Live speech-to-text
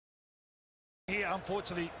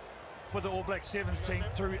unfortunately, for the All Black Sevens team,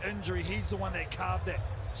 through injury, he's the one that carved that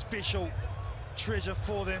special treasure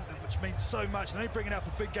for them, which means so much. And they bring it out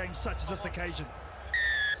for big games such as this occasion.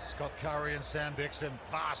 Scott Curry and Sam Dixon,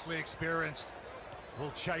 vastly experienced,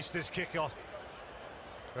 will chase this kickoff.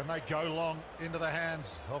 And they go long into the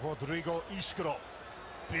hands of Rodrigo Iskro.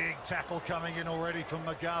 Big tackle coming in already from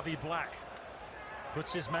Magavi Black.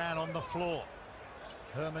 Puts his man on the floor.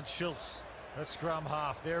 Herman Schultz at scrum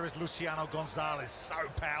half. There is Luciano Gonzalez, so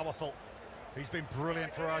powerful. He's been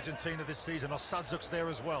brilliant for Argentina this season. Osadzuk's there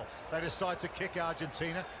as well. They decide to kick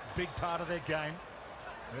Argentina, big part of their game.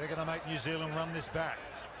 They're going to make New Zealand run this back.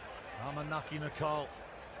 Amanaki Nicole,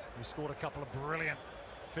 who scored a couple of brilliant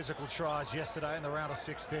physical tries yesterday in the round of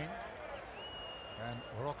 16. And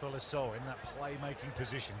Rocco Lesso in that playmaking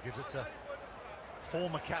position gives it to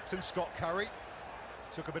former captain Scott Curry.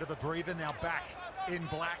 Took a bit of a breather, now back in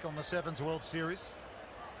black on the Sevens World Series.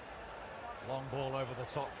 Long ball over the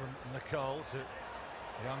top from Nicole to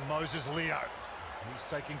young Moses Leo. He's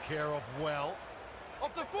taken care of well.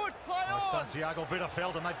 Off the foot, play on! Santiago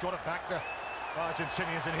Bitterfeld, and they've got it back, the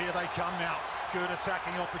Argentinians, and here they come now. Good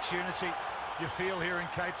attacking opportunity. You feel here in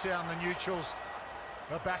Cape Town, the neutrals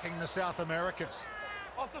are backing the South Americans.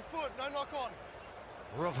 Off the foot, no knock on.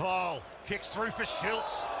 Raval kicks through for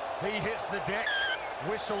Schultz. He hits the deck.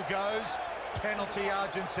 Whistle goes. Penalty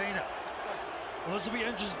Argentina. Well, this will be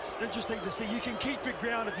interesting to see. You can keep your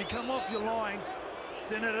ground. If you come off your line,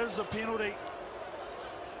 then it is a penalty.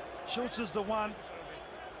 Schultz is the one.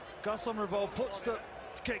 Gaston Raval puts the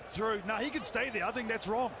kick through. Now he can stay there. I think that's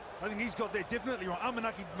wrong. I think he's got that definitely wrong.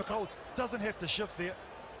 Amanaki Nicole doesn't have to shift there.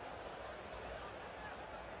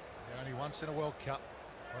 Yeah, only once in a World Cup,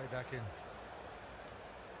 way back in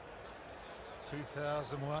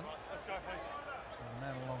 2001. Let's go, please. The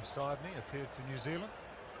man alongside me appeared for New Zealand.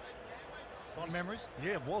 Fond memories?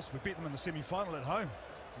 Yeah, it was. We beat them in the semi-final at home.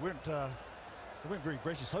 They weren't very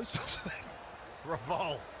gracious hosts.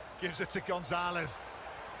 Raval gives it to Gonzalez.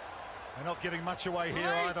 They're not giving much away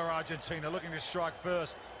here either, Argentina, looking to strike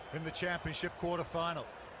first in the championship quarter-final.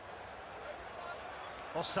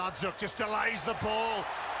 Osadzuk just delays the ball,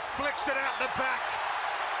 flicks it out the back,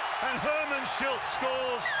 and Herman Schultz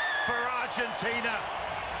scores for Argentina.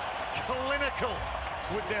 Clinical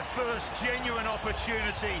with their first genuine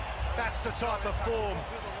opportunity. That's the type of form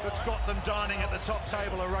that's got them dining at the top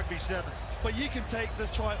table of Rugby Sevens. But you can take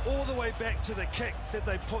this try all the way back to the kick that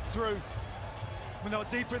they put through when they were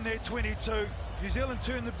deep in their 22. New Zealand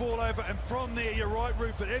turned the ball over, and from there, you're right,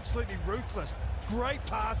 Rupert, absolutely ruthless. Great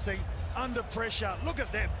passing, under pressure. Look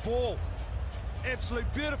at that ball.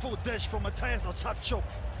 Absolute beautiful dish from Matthias Osadzuk.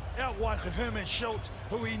 Out wide for Herman Schultz,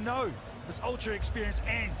 who we know is ultra experienced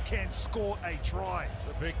and can score a try.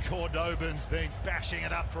 The big Cordoban's been bashing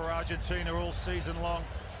it up for Argentina all season long.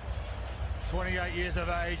 28 years of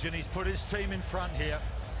age, and he's put his team in front here.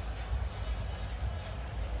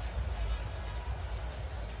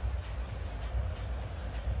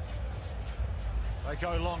 They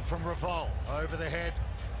go long from Raval, over the head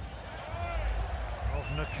of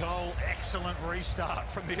Nicole. Excellent restart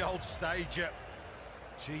from the old stager.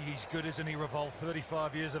 Gee, he's good, isn't he, Raval?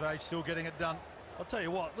 35 years of age, still getting it done. I'll tell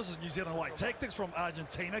you what, this is New Zealand-like tactics from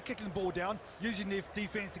Argentina, kicking the ball down, using their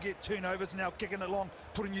defense to get turnovers, now kicking it long,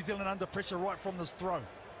 putting New Zealand under pressure right from this throw. Well,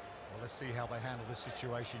 let's see how they handle this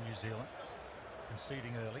situation, New Zealand.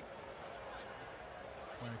 Conceding early.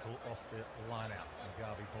 Clinical off the line-out.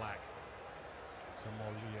 Mugabe Black to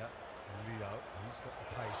Molia. Leo, he's got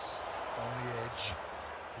the pace on the edge.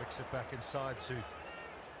 Flicks it back inside to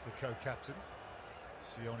the co-captain,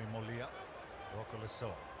 Sione Molia. Rocco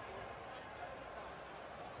Lesso.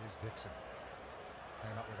 Here's Dixon.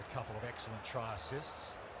 Came up with a couple of excellent try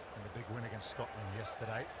assists in the big win against Scotland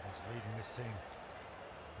yesterday. He's leading this team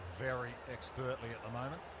very expertly at the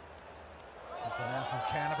moment. Here's the man from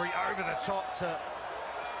Canterbury over the top to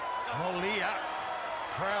Molia.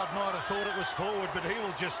 Crowd might have thought it was forward, but he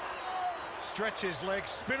will just stretch his legs,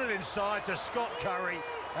 spin it inside to Scott Curry,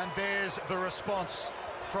 and there's the response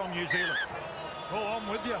from New Zealand. Oh, I'm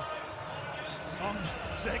with you. I'm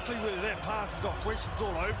exactly where that pass has got questions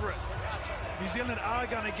all over it. New Zealand are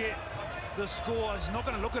going to get the score. He's not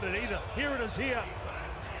going to look at it either. Here it is here.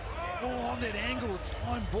 Oh, on that angle, it's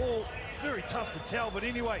fine ball. Very tough to tell, but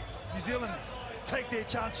anyway, New Zealand take their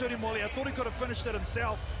chance. Certainly Molly, I thought he could have finished it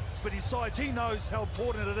himself, but besides, he knows how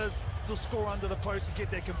important it is to score under the post and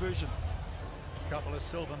get that conversion. A couple of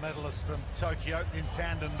silver medalists from Tokyo in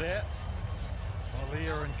tandem there.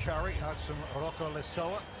 Molia and Curry, hugs from Rocco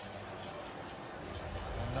Lesoa.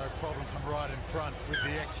 And no problem from right in front with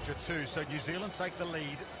the extra two. So New Zealand take the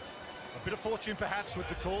lead. A bit of fortune perhaps with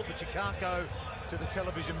the call, but you can't go to the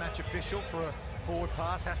television match official for a forward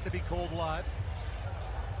pass. Has to be called live.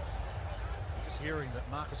 Just hearing that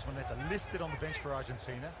Marcus Moneta listed on the bench for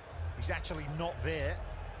Argentina. He's actually not there.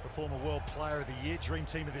 The former World Player of the Year, Dream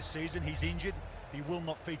Team of this season. He's injured. He will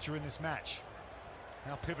not feature in this match.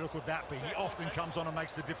 How pivotal could that be? He often comes on and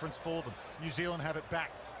makes the difference for them. New Zealand have it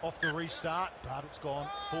back off the restart, but it's gone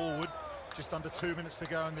forward. Just under 2 minutes to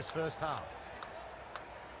go in this first half.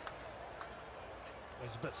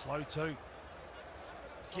 He's a bit slow too.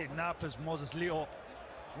 Getting up as Moses Leo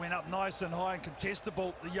went up nice and high and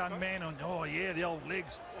contestable. The young man on, oh yeah, the old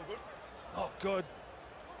legs. Not good.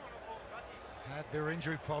 Had their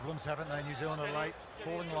injury problems, haven't they? New Zealand are late,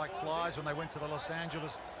 falling like flies when they went to the Los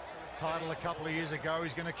Angeles title a couple of years ago.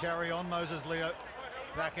 He's going to carry on. Moses Leo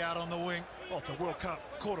back out on the wing. Oh, it's a World Cup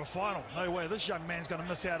quarter-final. No way this young man's going to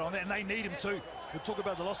miss out on that, and they need him too. We talk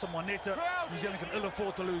about the loss of Moneta. New Zealand can ill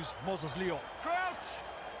afford to lose Moses Leo. Crouch!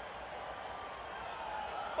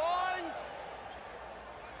 Bind!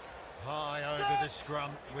 High over the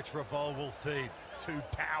scrum, which Revol will feed. Two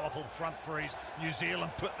powerful front threes. New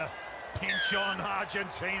Zealand put the pinch on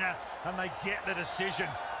Argentina, and they get the decision.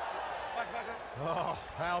 Back. Oh,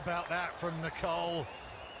 how about that from Nicole,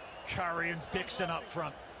 Curry and Dixon up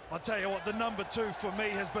front. I'll tell you what, the number 2 for me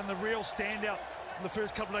has been the real standout in the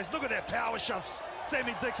first couple of days. Look at that power shoves.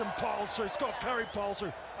 Sammy Dixon piles through, Scott Curry piles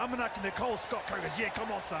through. Amanaka Nicole, Scott Curry goes, yeah,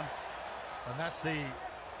 come on, son. And that's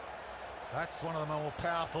one of the more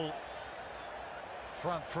powerful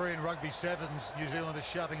front three in rugby sevens. New Zealand is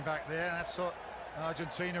shoving back there, and that's what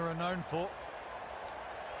Argentina are known for.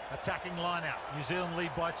 Attacking line out. New Zealand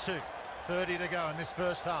lead by 2. 30 to go in this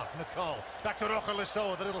first half. Nicole back to Roca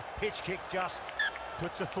Lissoa. The little hitch kick just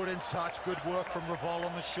puts a foot in touch. Good work from Revol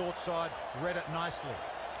on the short side. Read it nicely.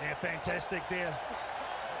 Yeah, fantastic there.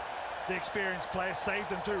 The experienced player saved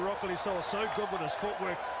him too. Roca Lissoa so good with his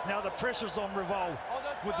footwork. Now the pressure's on Revol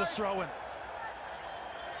with the throw-in.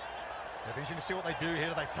 It'll be interesting to see what they do here.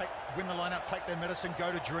 Do they win the line out, take their medicine,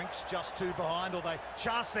 go to drinks, just 2 behind, or they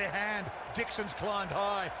chance their hand? Dixon's climbed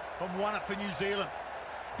high and won it for New Zealand.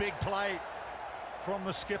 Big play from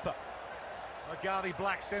the skipper. Mugabe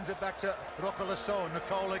Black sends it back to Roca Lissoa.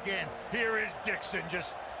 Nicole again. Here is Dixon,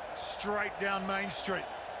 just straight down Main Street.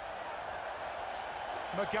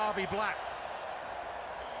 Mugabe Black.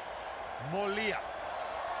 Molia.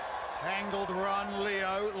 Angled run,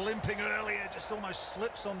 Leo limping earlier, just almost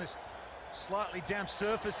slips on this slightly damp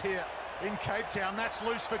surface here in Cape Town. That's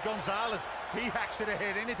loose for Gonzalez. He hacks it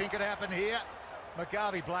ahead. Anything could happen here.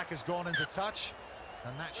 Mugabe Black has gone into touch,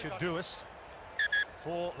 and that should do us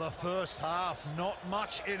for the first half. Not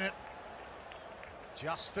much in it.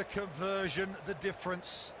 Just the conversion, the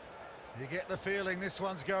difference. You get the feeling this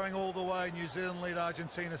one's going all the way. New Zealand lead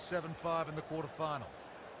Argentina 7-5 in the quarterfinal.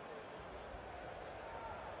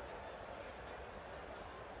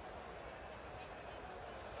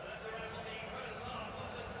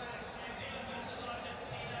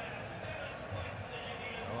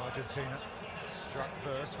 Argentina struck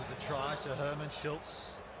first with the try to Herman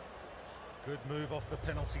Schultz. Good move off the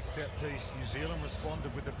penalty set piece. New Zealand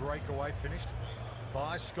responded with the breakaway finished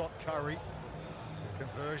by Scott Curry. The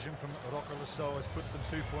conversion from Roca Lissoa has put them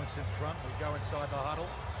 2 points in front. We go inside the huddle.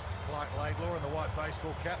 Clark Laidlaw in the white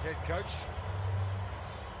baseball cap, head coach.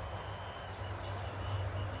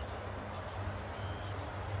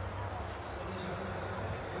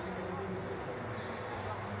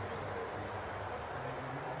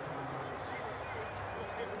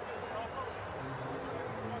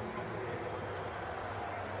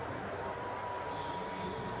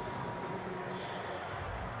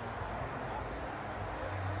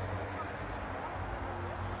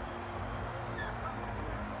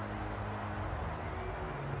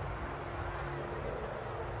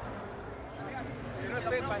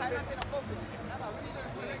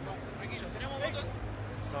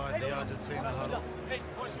 Inside the Argentina huddle, you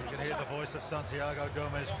can hear the voice of Santiago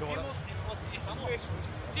Gomez Corda.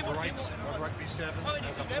 Great of rugby sevens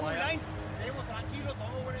as a player.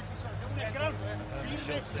 And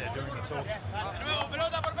Schultz there doing the talking.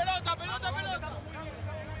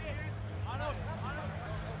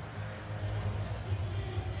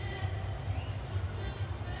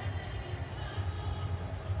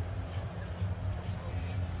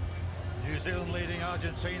 New Zealand leading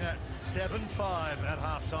Argentina 7-5 at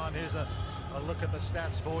halftime. Here's a look at the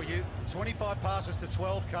stats for you. 25 passes to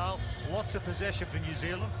 12, Carl. Lots of possession for New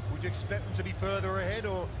Zealand. Would you expect them to be further ahead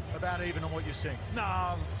or about even on what you're seeing? No,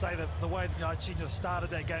 I would say that the way that Argentina started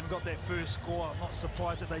that game, got that first score, I'm not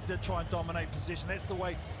surprised that they did try and dominate possession. That's the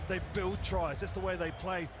way they build tries. That's the way they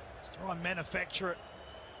play, to try and manufacture it.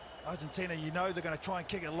 Argentina, you know they're going to try and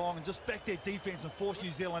kick it long and just back their defense and force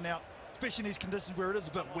New Zealand out. especially in these conditions where it is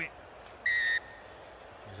a bit wet.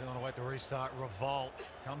 New Zealand await the restart. Revolt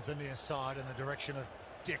comes the near side in the direction of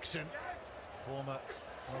Dixon, former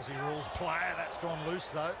Aussie rules player. That's gone loose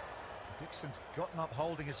though. Dixon's gotten up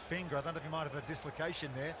holding his finger. I don't know if he might have a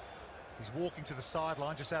dislocation there. He's walking to the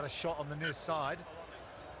sideline, just out a shot on the near side.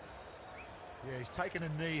 Yeah, he's taken a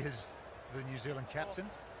knee, the New Zealand captain.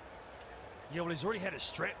 Yeah, well, he's already had a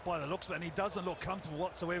strap by the looks of it, and he doesn't look comfortable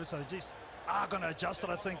whatsoever, so they just are going to adjust it,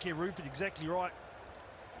 I think, here, Rupert. Exactly right.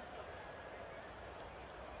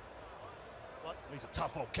 He's a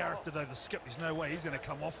tough old character, though, the skip. There's no way he's going to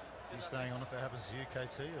come off. Are you staying on if it happens to you,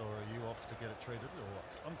 KT, or are you off to get it treated, or what?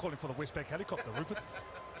 I'm calling for the Westpac helicopter, Rupert.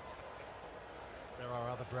 There are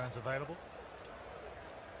other brands available.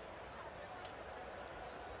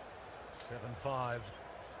 7-5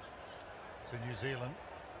 to New Zealand.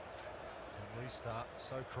 The restart,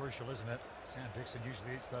 so crucial, isn't it? Sam Dixon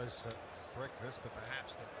usually eats those for breakfast, but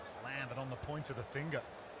perhaps that landed on the point of the finger,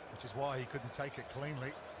 which is why he couldn't take it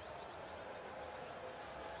cleanly.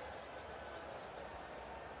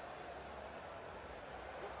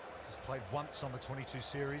 Just played once on the 22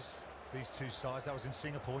 series, these two sides. That was in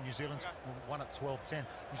Singapore. New Zealand won at 12-10.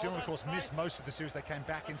 New Zealand, of course, missed most of the series. They came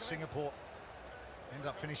back in Singapore, ended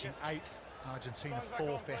up finishing 8th. Argentina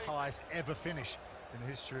 4th, their highest ever finish in the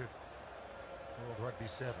history of World Rugby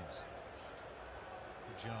Sevens.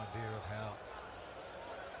 Gives you an idea of how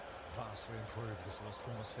vastly improved this Los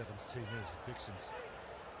Pumas Sevens team is. Dixon's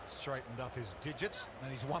straightened up his digits,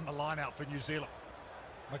 and he's won the line out for New Zealand.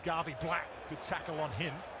 McGarvey Black, good tackle on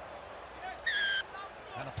him.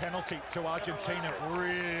 And a penalty to Argentina.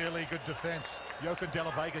 Really good defence. Jochen De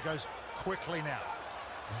La Vega goes quickly now.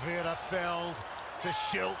 Veerefeld to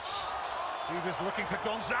Schultz. He was looking for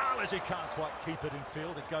Gonzalez. He can't quite keep it in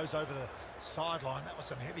field. It goes over the sideline. That was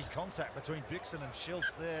some heavy contact between Dixon and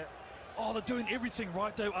Schultz there. Oh, they're doing everything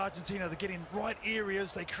right, though, Argentina. They're getting right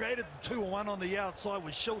areas. They created the 2-on-1 on the outside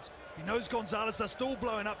with Schultz. He knows Gonzalez. They're still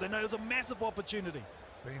blowing up. They know there's a massive opportunity.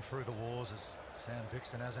 Been through the wars as Sam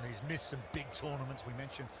Dixon has, and he's missed some big tournaments. We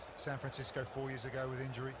mentioned San Francisco 4 years ago with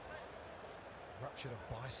injury. Ruptured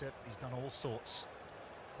a bicep. He's done all sorts.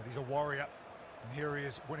 But he's a warrior. And here he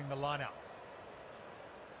is winning the line-out.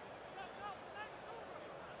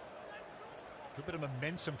 Good bit of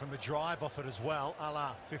momentum from the drive off it as well, a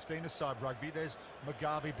la 15-a-side rugby. There's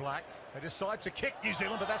McGarvey Black. They decide to kick New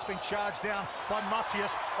Zealand, but that's been charged down by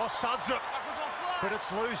Matthias Osadze. But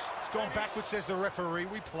it's loose. It's gone backwards, says the referee.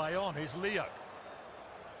 We play on. Here's Leo.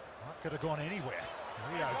 That could have gone anywhere.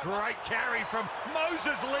 Leo, great carry from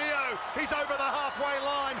Moses Leo. He's over the halfway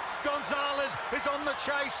line. Gonzalez is on the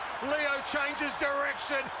chase. Leo changes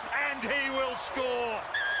direction, and he will score.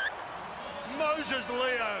 Moses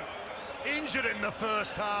Leo, injured in the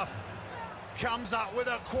first half, comes up with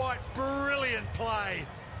a quite brilliant play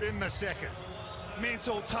in the second.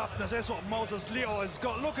 Mental toughness, that's what Moses Leo has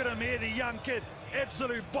got. Look at him here, the young kid.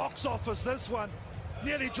 Absolute box office, this one.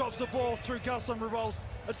 Nearly drops the ball through Gaston Revolt's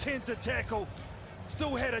attempted tackle.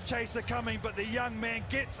 Still had a chaser coming, but the young man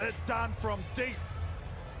gets it done from deep.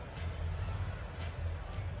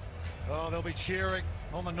 Oh, they'll be cheering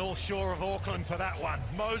on the north shore of Auckland for that one.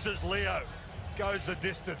 Moses Leo goes the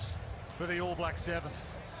distance for the All Black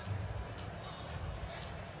Sevens.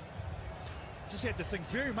 Just had to think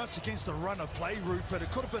very much against the run of play route, but it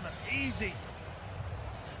could have been an easy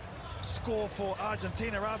score for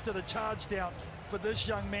Argentina after the charge down. But this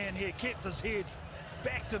young man here kept his head,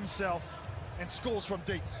 backed himself, and scores from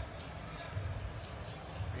deep.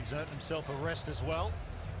 He's earned himself a rest as well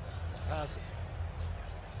as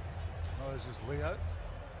Moses Leo.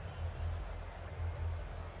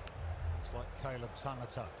 Looks like Caleb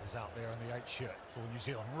Tangata is out there in the 8 shirt for New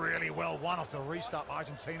Zealand. Really well won off the restart by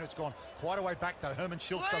Argentina. It's gone quite a way back though. Herman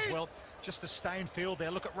Schultz does well just to stay in field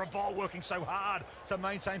there. Look at Revolt working so hard to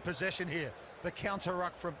maintain possession here. The counter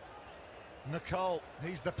ruck from Nicole.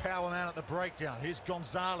 He's the power man at the breakdown. Here's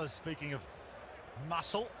Gonzalez, speaking of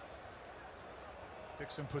muscle.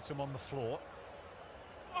 Dixon puts him on the floor.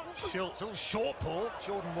 Schultz, a little short ball.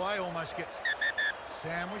 Jordan Way almost gets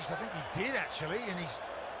sandwiched. I think he did actually, and he's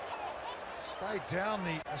stayed down,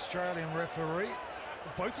 the Australian referee.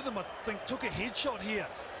 Both of them, I think, took a headshot here.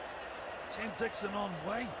 Sam Dixon on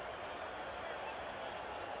Way.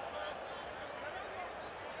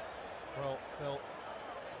 Well, they'll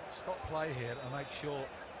stop play here to make sure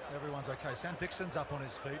everyone's okay. Sam Dixon's up on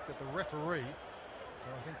his feet, but the referee,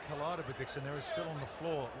 who I think collided with Dixon there, is still on the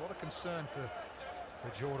floor. A lot of concern for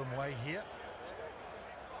Jordan Way here.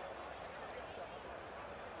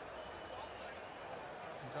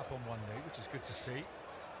 He's up on one knee, which is good to see.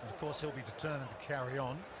 And of course, he'll be determined to carry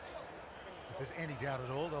on. If there's any doubt at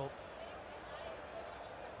all, they'll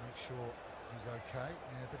make sure he's okay.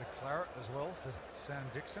 And a bit of claret as well for Sam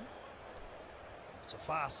Dixon. It's a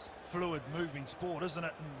fast, fluid, moving sport, isn't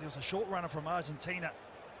it? And there was a short runner from Argentina.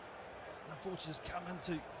 And unfortunately, just come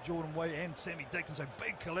into Jordan Way and Sammy Dixon, so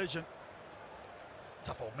big collision.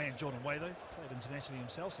 Tough old man, Jordan Way, though. Played internationally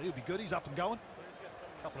himself, so he'll be good. He's up and going.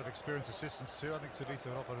 A couple of experienced assistants, too. I think Tavita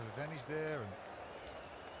had offered an advantage there.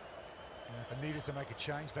 And if they needed to make a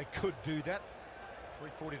change, they could do that.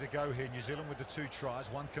 3:40 to go here. New Zealand with the 2 tries,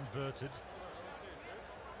 1 converted.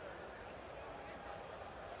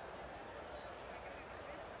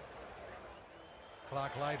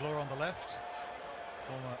 Clark Laidlaw on the left.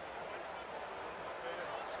 Former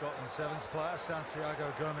Scotland Sevens player.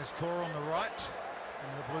 Santiago Gomez-Cora on the right.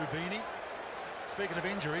 In the blue beanie. Speaking of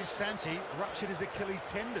injuries, Santi ruptured his Achilles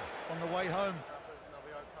tendon on the way home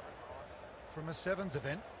from a Sevens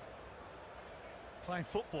event. Playing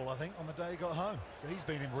football, I think, on the day he got home. So he's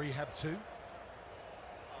been in rehab too.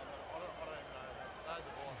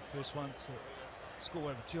 First one to score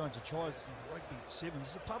over 200 tries in the rugby sevens.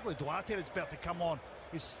 This is Pablo Duarte that's about to come on.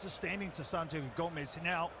 He's just standing to Santiago Gomez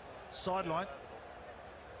now, sideline.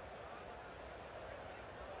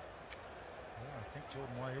 Yeah, I think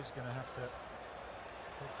Jordan Way is going to have to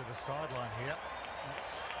head to the sideline here.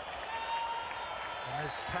 And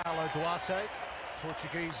there's Paulo Duarte,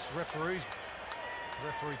 Portuguese referees.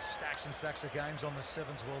 Refereed stacks and stacks of games on the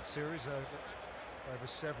Sevens World Series over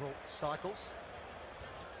several cycles.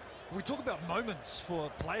 We talk about moments for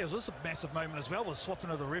players. This is a massive moment as well with swapping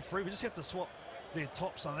of the referee. We just have to swap their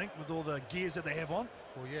tops, I think, with all the gears that they have on.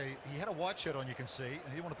 Well, yeah, he had a white shirt on, you can see, and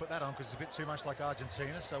he didn't want to put that on because it's a bit too much like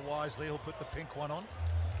Argentina, so wisely he'll put the pink one on,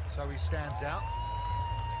 so he stands out.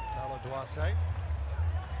 Paulo Duarte.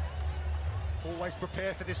 Always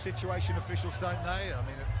prepare for this situation, officials, don't they? I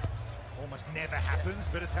mean, it almost never happens,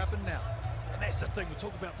 but it's happened now. And that's the thing, we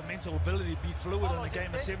talk about the mental ability to be fluid in the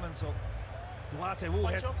game of sevens. So Duarte will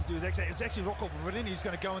have to do that. It's actually Rocco Verini who's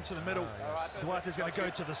going to go into the middle. Yes. Duarte's going to go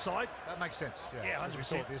to the side. That makes sense. Yeah, 100%. We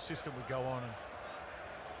thought the assistant would go on and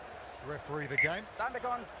referee the game. Time back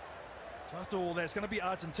on. So after all that, it's going to be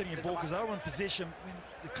Argentinian ball because they were in possession when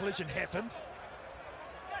the collision happened.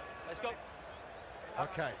 Let's go.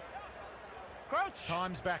 Okay. Crouch.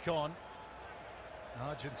 Time's back on.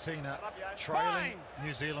 Argentina trailing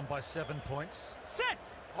New Zealand by 7 points. Set.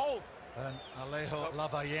 Hold. And Alejo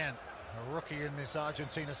Lavayan, a rookie in this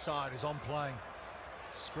Argentina side, is on playing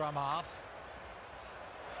scrum half.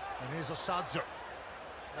 And here's Osadze.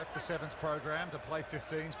 Left the Sevens program to play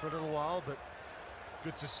 15s for a little while, but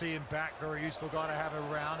good to see him back. Very useful guy to have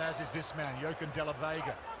around, as is this man, Joaquin de la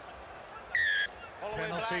Vega.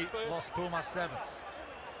 Penalty, Los Pumas Sevens.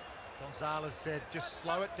 Gonzalez said, just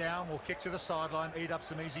slow it down, we'll kick to the sideline, eat up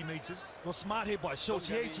some easy meters. Well, smart here by Schultz.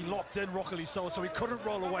 He actually locked in Rockily so he couldn't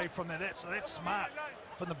roll away from that. That's smart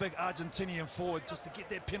from the big Argentinian forward, just to get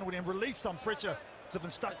that penalty and release some pressure. They've been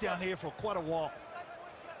stuck down here for quite a while.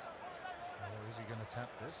 Oh, is he going to tap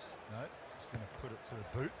this? No, he's going to put it to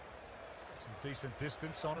the boot. Some decent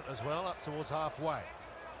distance on it as well, up towards halfway.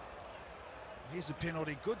 Here's the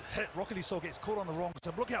penalty. Good hit. Rockily so gets caught on the wrong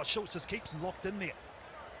side. Look how Schultz just keeps him locked in there.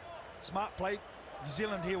 Smart play. New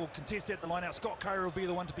Zealand here will contest at the line out. Scott Curry will be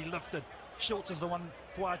the one to be lifted. Schultz is the one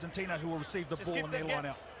for Argentina who will receive the ball in their line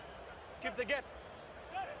out. Keep the gap.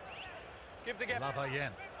 Keep the gap. Lavayan.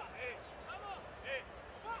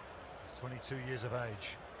 He's 22 years of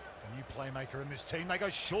age. A new playmaker in this team. They go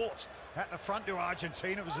short at the front to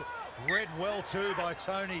Argentina. It was read well too by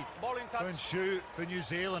Tony Funchu for New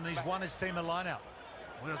Zealand. He's won his team a line out.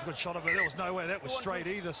 Well, that's a good shot of it. There was no way that was straight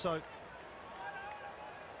either. So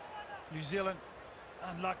New Zealand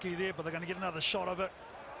unlucky there, but they're going to get another shot of it.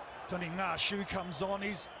 Tony Ngashu comes on.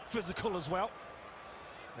 He's physical as well.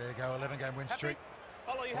 There you go, 11-game win streak.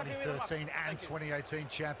 2013 and 2018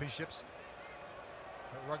 championships.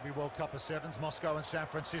 At Rugby World Cup of Sevens, Moscow and San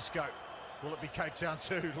Francisco. Will it be Cape Town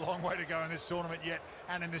too? Long way to go in this tournament yet,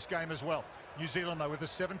 and in this game as well. New Zealand, though, with a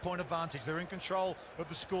 7-point advantage. They're in control of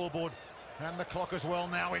the scoreboard and the clock as well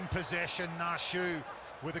now in possession. Ngashu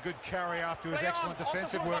with a good carry after his excellent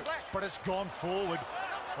defensive work, but it's gone forward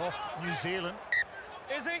off New Zealand.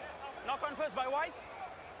 Easy. Knock on first by White.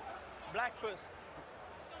 Black first.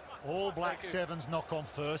 All Black Sevens knock on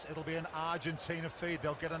first. It'll be an Argentina feed.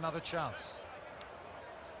 They'll get another chance.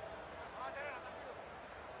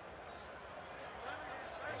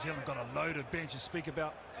 New Zealand got a loaded bench. You speak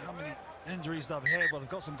about how many injuries they've had. Well, they've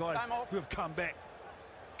got some guys who have come back.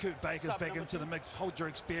 Kurt Baker's back into the mix. Hold your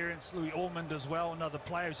experience. Louis Ormond as well. Another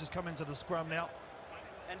player who's just come into the scrum now.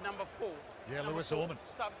 And number 4. Yeah, Lewis Ormond.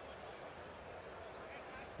 Sub.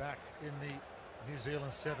 Back in the New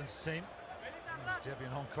Zealand Sevens team. His debut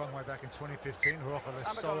in Hong Kong way back in 2015.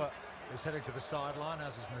 Huroka is heading to the sideline,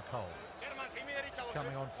 as is Nicole.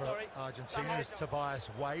 Coming on for Argentina is Tobias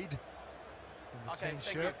Wade in the 10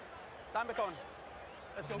 shirt.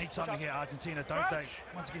 They need something here, Argentina, don't they?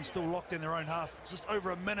 Once again, still locked in their own half. Just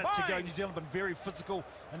over a minute to go. New Zealand been very physical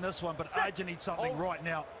in this one, but Argentina needs something right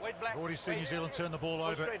now. I've already seen New Zealand turn the ball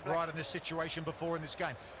over right in this situation before in this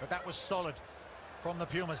game, but that was solid from the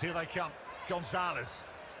Pumas. Here they come. Gonzalez.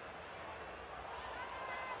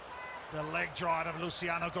 The leg drive of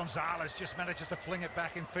Luciano Gonzalez just manages to fling it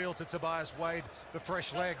back in field to Tobias Wade. The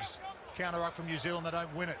fresh legs counter up from New Zealand. They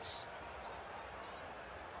don't win it.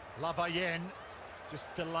 Lavayen,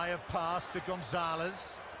 just delay of pass to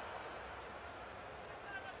Gonzalez.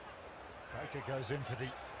 Baker goes in for the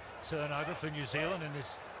turnover for New Zealand in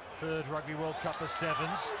his third Rugby World Cup of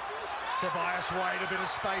sevens. Tobias Wade, a bit of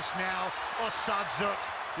space now. Osadzouk.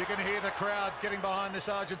 You can hear the crowd getting behind this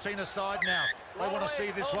Argentina side now. They want to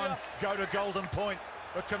see this one go to golden point.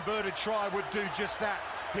 A converted try would do just that.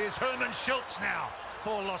 Here's Herman Schultz now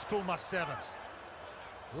for Los Pumas Sevens.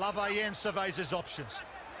 Lavayen surveys his options.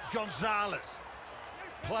 Gonzalez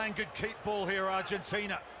playing good keep ball here,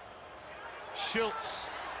 Argentina. Schultz.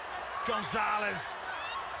 Gonzalez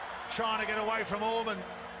trying to get away from Orban.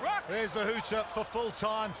 There's the hooter for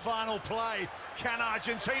full-time final play. Can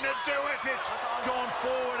Argentina do it? It's gone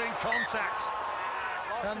forward in contact.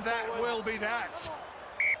 And that will be that.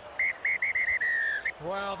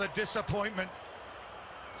 Well, the disappointment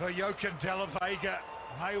for Joaquin de la Vega.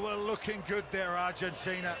 They were looking good there,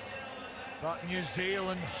 Argentina. But New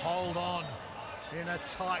Zealand hold on in a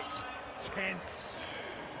tight, tense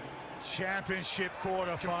championship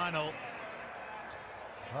quarter-final.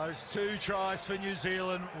 Those two tries for New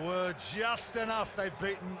Zealand were just enough. They've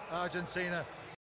beaten Argentina